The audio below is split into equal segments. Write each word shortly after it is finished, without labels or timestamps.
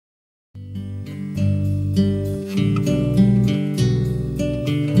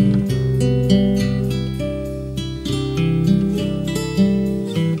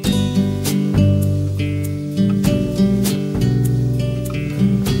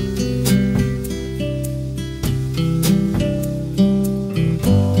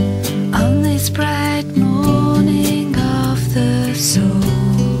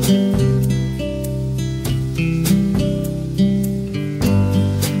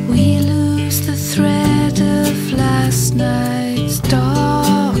this night's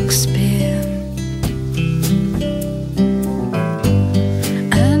dark spin,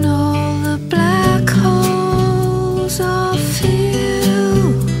 and all the black holes are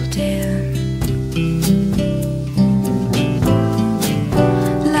filled in.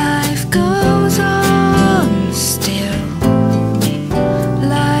 Life goes on still,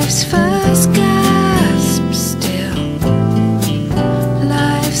 life's first gasp still,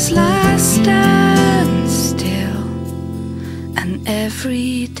 life's last stand still. And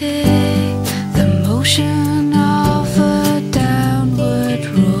every day the motion of a downward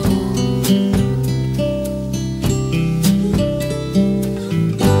roll,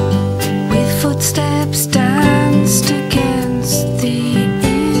 with footsteps danced against the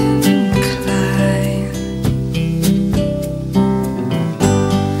incline,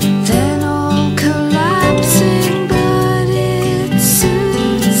 then all collapsing, but it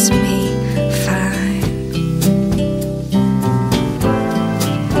suits me fine.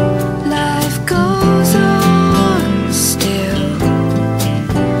 Life goes on still,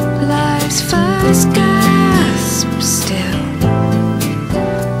 life's first gasp still,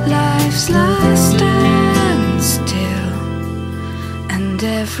 life's last stand still. And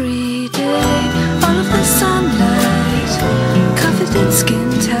every day all of the sunlight covered in skin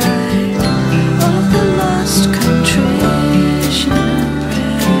tight, all of the lost contrition and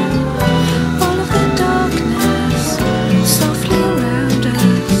prayer, all of the darkness softly around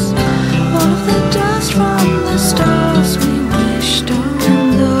us, all of the dust from the stars we wished on. And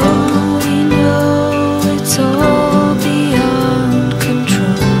though we know it's all beyond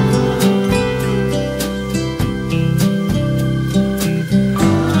control,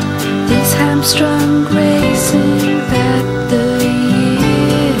 this hamstrung